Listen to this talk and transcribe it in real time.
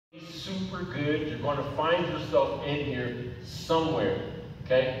It's super good. You're going to find yourself in here somewhere,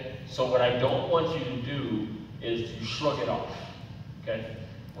 okay? So what I don't want you to do is to shrug it off, okay?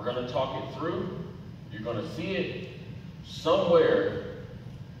 We're going to talk it through. You're going to see it somewhere.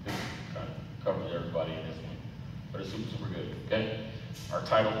 This kind of covers everybody in this one, but it's super, super good, okay? Our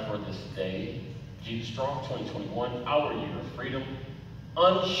title for this day, Jesus Strong 2021, Our Year of Freedom,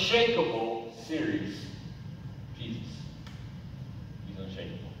 Unshakable series. Jesus. He's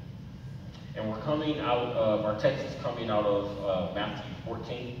unshakable. And we're coming out of, our text is coming out of Matthew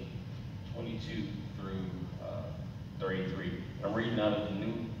 14, 22 through 33. I'm reading out of the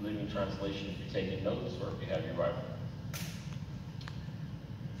New Living Translation if you're taking notes or if you have your Bible.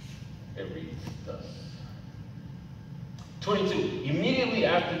 It reads thus. 22. Immediately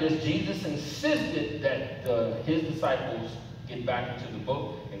after this, Jesus insisted that his disciples get back into the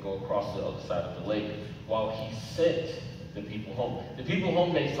boat and go across the other side of the lake while he sent the people home. The people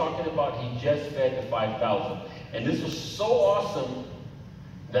home that he's talking about, he just fed the 5,000. And this was so awesome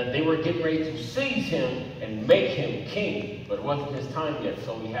that they were getting ready to seize him and make him king. But it wasn't his time yet,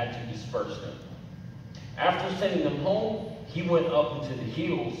 so he had to disperse them. After sending them home, he went up into the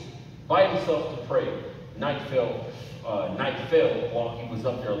hills by himself to pray. Night fell while he was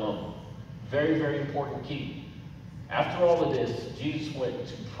up there alone. Very, very important key. After all of this, Jesus went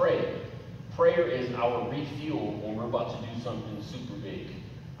to pray. Prayer is our refuel when we're about to do something super big.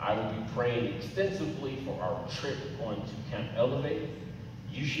 I will be praying extensively for our trip going to Camp Elevate.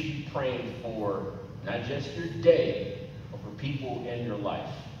 You should be praying for not just your day, but for people in your life.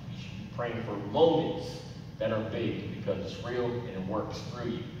 You should be praying for moments that are big because it's real and it works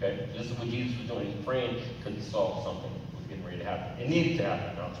through you. Okay? This is what Jesus was doing. He's praying because he saw something was getting ready to happen. It needed to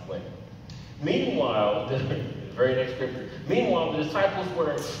happen. I'll explain. Meanwhile, the very next scripture. Meanwhile, the disciples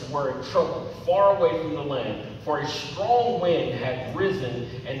were in trouble, far away from the land, for a strong wind had risen,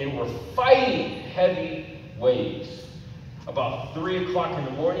 and they were fighting heavy waves. About 3 o'clock in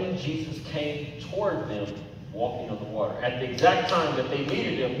the morning, Jesus came toward them, walking on the water. At the exact time that they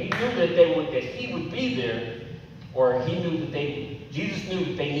needed him, he knew that he would be there, or he knew that Jesus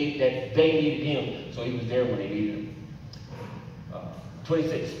knew that they needed him, so he was there when they needed him.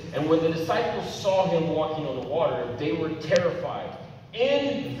 26. And when the disciples saw him walking on the water, they were terrified.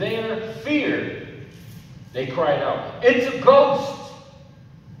 In their fear, they cried out, "It's a ghost!"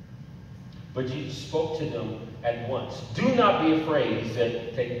 But Jesus spoke to them at once. "Do not be afraid," he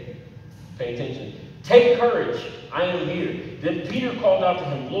said. Pay attention. "Take courage, I am here." Then Peter called out to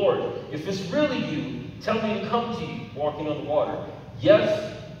him, "Lord, if it's really you, tell me to come to you," walking on the water.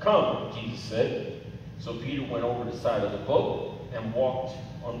 "Yes, come," Jesus said. So Peter went over the side of the boat and walked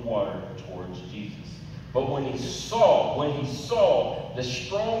on water towards Jesus. But when he saw the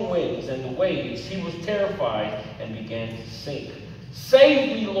strong winds and the waves, he was terrified and began to sink.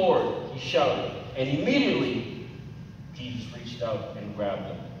 "Save me, Lord," he shouted. And immediately, Jesus reached out and grabbed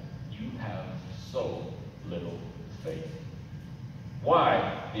him. "You have so little faith.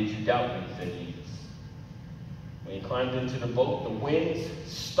 Why did you doubt me?" said Jesus. When he climbed into the boat, the winds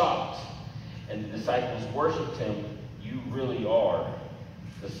stopped, and the disciples worshipped him. "You really are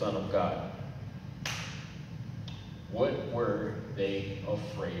the Son of God." What were they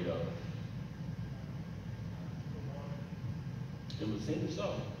afraid of? It would seem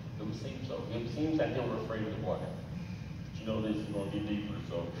so. It would seem so. It seems like they were afraid of the water. But you know this is going to get deeper.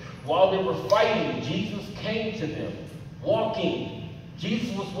 So while they were fighting, Jesus came to them, walking.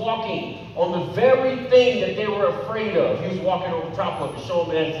 Jesus was walking on the very thing that they were afraid of. He was walking over top of it, showing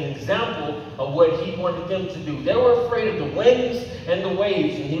them as an example of what he wanted them to do. They were afraid of the winds and the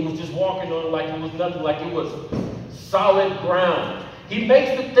waves, and he was just walking on it like it was nothing, like it was solid ground. He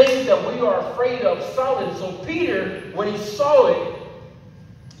makes the things that we are afraid of solid. So Peter, when he saw it,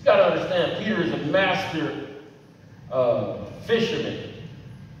 you got to understand, Peter is a master fisherman.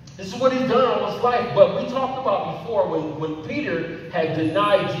 This is what he's done all his life. But we talked about before when Peter had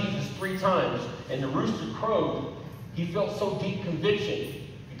denied Jesus 3 times and the rooster crowed, he felt so deep conviction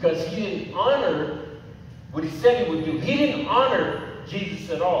because he didn't honor what he said he would do. He didn't honor Jesus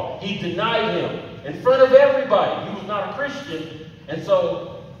at all. He denied him in front of everybody. He was not a Christian. And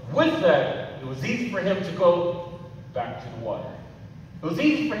so with that, it was easy for him to go back to the water. It was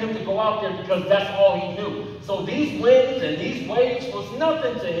easy for him to go out there because that's all he knew. So these winds and these waves was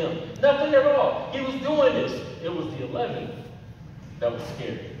nothing to him. Nothing at all. He was doing this. It was the 11 that was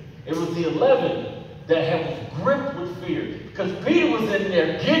scared. It was the 11 that was gripped with fear. Because Peter was in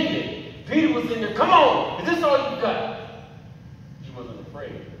there getting it. Peter was in there, "Come on, is this all you got?" He wasn't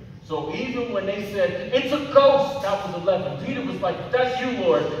afraid. So even when they said, "It's a ghost," that was 11. Peter was like, "If that's you,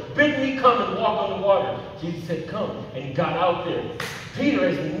 Lord, bid me come and walk on the water." Jesus said, "Come." And he got out there. Peter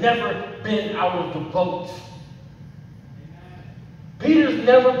has never been out of the boat. Peter's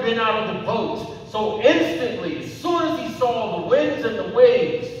never been out of the boat. So instantly, as soon as he saw the winds and the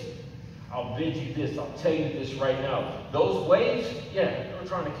waves, I'll bid you this, I'll tell you this right now. Those waves, yeah, they were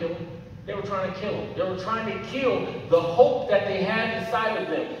trying to kill him. They were trying to kill him. They were trying to kill the hope that they had inside of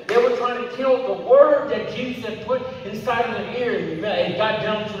them. They were trying to kill the word that Jesus had put inside of their ear and got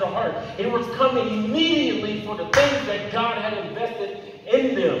down to the heart. It was coming immediately for the things that God had invested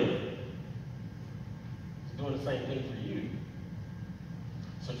in them. It's doing the same thing for you.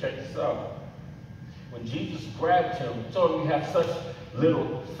 So check this out. When Jesus grabbed him, told him you have such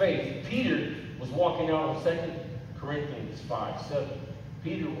little faith, Peter was walking out in 2 Corinthians 5:7.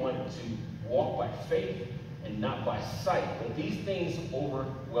 Peter wanted to walk by faith and not by sight, but these things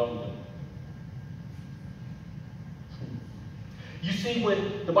overwhelmed him. You see,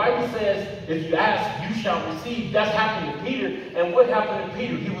 when the Bible says, if you ask, you shall receive, that's happened to Peter. And what happened to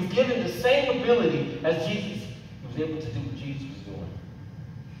Peter? He was given the same ability as Jesus. He was able to do what Jesus was doing.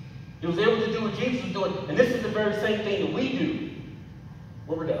 He was able to do what Jesus was doing. And this is the very same thing that we do.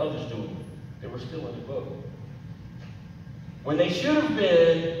 What were the others doing? They were still in the boat. When they should have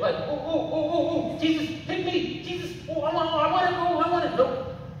been like, oh, Jesus, hit me. Jesus, oh, I want to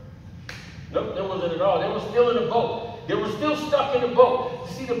go. Nope, there wasn't at all. They were still in the boat. They were still stuck in the boat.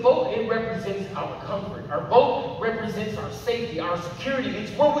 See, the boat, it represents our comfort. Our boat represents our safety, our security.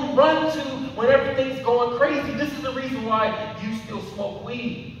 It's where we run to when everything's going crazy. This is the reason why you still smoke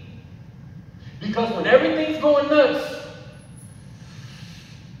weed. Because when everything's going nuts,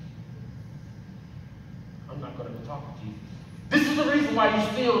 I'm not going to go talk to Jesus. This is the reason why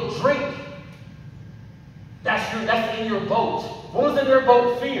you still drink. That's in your boat. What was in their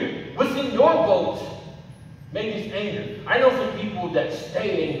boat? Fear. What's in your boat? Maybe it's anger. I know some people that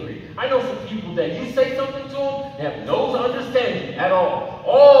stay angry. I know some people that you say something to them, they have no understanding at all.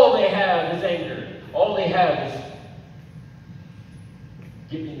 All they have is anger. All they have is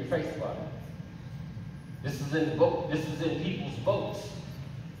getting in your face about it. This is in the boat. This is in people's boats.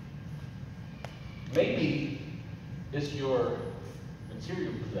 Maybe it's your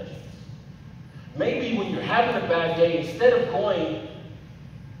material possessions. Maybe when you're having a bad day, instead of going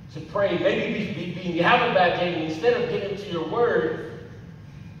to pray, maybe you have a bad day, and instead of getting to your word,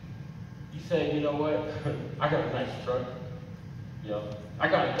 you say, you know what, I got a nice truck. You know, I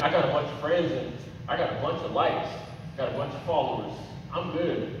got a bunch of friends, and I got a bunch of likes, got a bunch of followers. I'm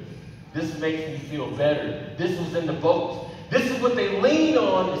good. This makes me feel better. This was in the boat. This is what they lean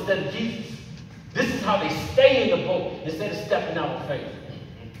on instead of Jesus. This is how they stay in the boat instead of stepping out of faith.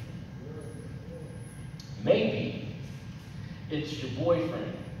 Maybe it's your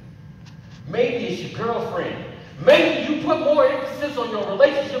boyfriend. Maybe it's your girlfriend. Maybe you put more emphasis on your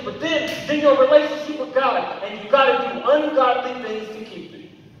relationship with them than your relationship with God. And you got to do ungodly things to keep it.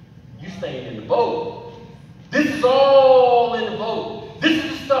 You staying in the boat. This is all in the boat. This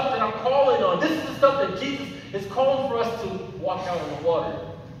is the stuff that I'm calling on. This is the stuff that Jesus is calling for us to walk out in the water.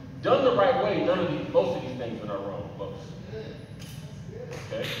 Done the right way, most of these things are wrong, folks.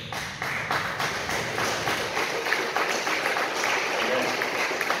 Okay?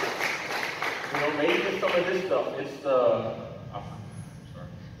 You know, maybe it's some of this stuff.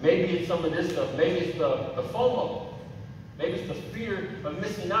 Maybe it's some of this stuff. Maybe it's the FOMO. Maybe it's the fear of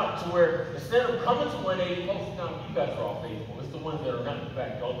missing out, to where instead of coming to 180, folks, now you guys are all faithful. It's the ones that are not in the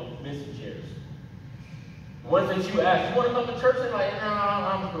back, all the missing chairs. The ones that you ask, you want to come to church? They're like, no,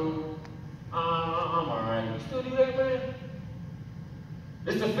 I'm cool. I'm all right. You still do that, man?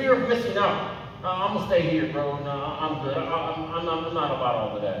 It's the fear of missing out. I'm going to stay here, bro. No, I'm good. I'm not about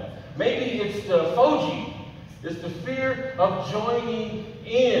all of that. Maybe it's the FOGI. It's the fear of joining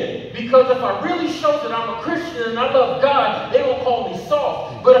in. Because if I really show that I'm a Christian and I love God, they don't call me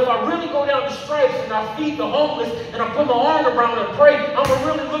soft. But if I really go down the stripes and I feed the homeless and I put my arm around and pray, I'm going to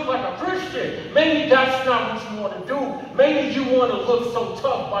really look like a Christian. Maybe that's not what you want to do. Maybe you want to look so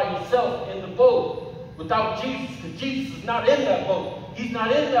tough by yourself in the boat without Jesus, because Jesus is not in that boat. He's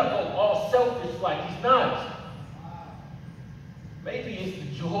not in that boat all selfish like. He's not. Maybe it's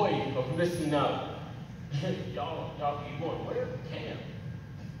the joy of missing out. y'all keep going, where? Camp.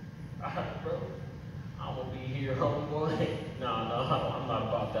 All right, bro. I'm going to be here, homeboy. No, I'm not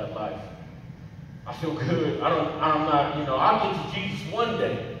about that life. I feel good. I'm not, I'll get to Jesus one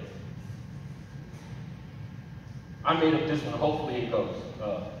day. I made up this one. Hopefully it goes.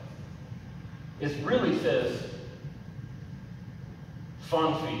 It really says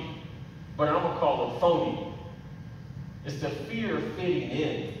fun feet, but I'm going to call it phony. It's the fear of fitting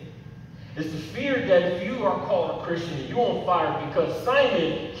in. It's the fear that if you are called a Christian and you're on fire, because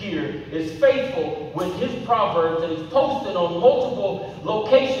Simon here is faithful with his proverbs and he's posted on multiple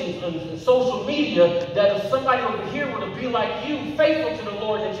locations on social media, that if somebody over here were to be like you, faithful to the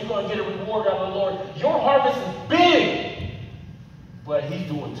Lord, that you're going to get a reward out of the Lord. Your harvest is big, but he's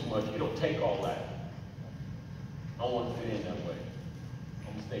doing too much. You don't take all that. I don't want to fit in that way.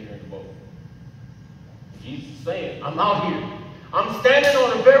 I'm going to stay here in the boat. Jesus is saying, I'm out here. I'm standing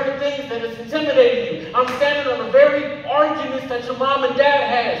on the very things that is intimidating you. I'm standing on the very arguments that your mom and dad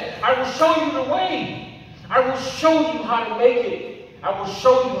has. I will show you the way. I will show you how to make it. I will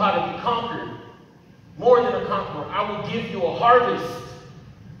show you how to be conquered. More than a conqueror. I will give you a harvest.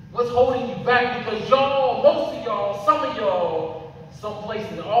 What's holding you back? Because y'all, most of y'all, some of y'all,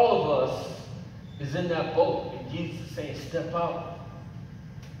 someplace in all of us is in that boat. And Jesus is saying, step out.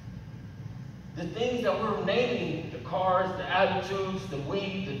 The things that we're naming, the cars, the attitudes, the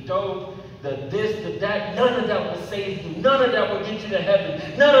weed, the dope, the this, the that, none of that will save you. None of that will get you to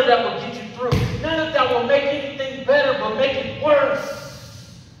heaven. None of that will get you through. None of that will make anything better, but make it worse.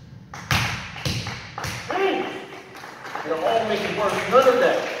 It'll all make it worse. None of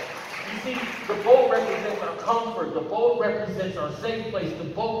that. You see, the boat represents our comfort. The boat represents our safe place. The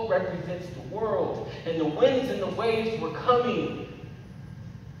boat represents the world. And the winds and the waves were coming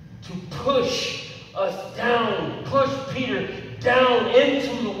to push us down, push Peter down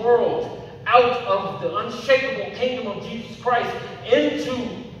into the world, out of the unshakable kingdom of Jesus Christ, into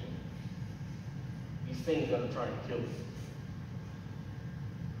these things that are trying to kill us.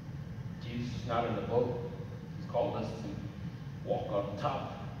 Jesus is not in the boat. He's called us to walk on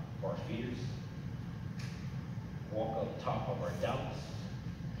top of our fears, walk on top of our doubts.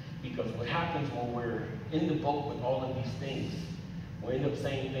 Because what happens when we're in the boat with all of these things, we end up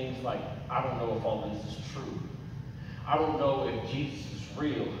saying things like, I don't know if all this is true. I don't know if Jesus is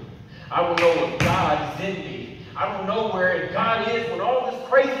real. I don't know if God is in me. I don't know where God is when all this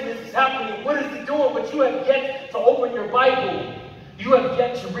craziness is happening. What is he doing? But you have yet to open your Bible. You have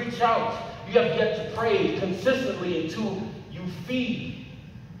yet to reach out. You have yet to pray consistently until you feed.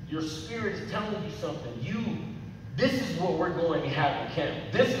 Your spirit is telling you something. This is what we're going to have in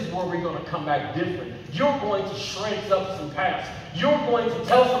camp. This is where we're going to come back different. You're going to shred up some past. You're going to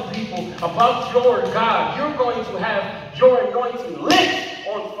tell some people about your God. You're going to have your anointing lit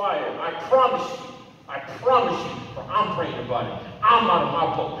on fire. I promise you. I promise you. For I'm praying about it. I'm out of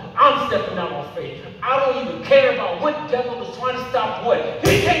my boat. I'm stepping out on faith. I don't even care about what devil is trying to stop what.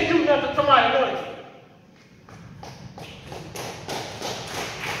 He can't do nothing to my anointing.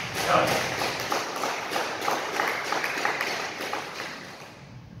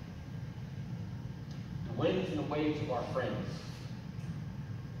 The winds and the waves of our friends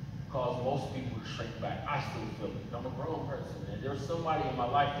cause most people to shrink back. I still feel it. I'm a grown person. And there's somebody in my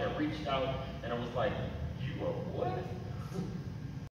life that reached out and I was like, you are what?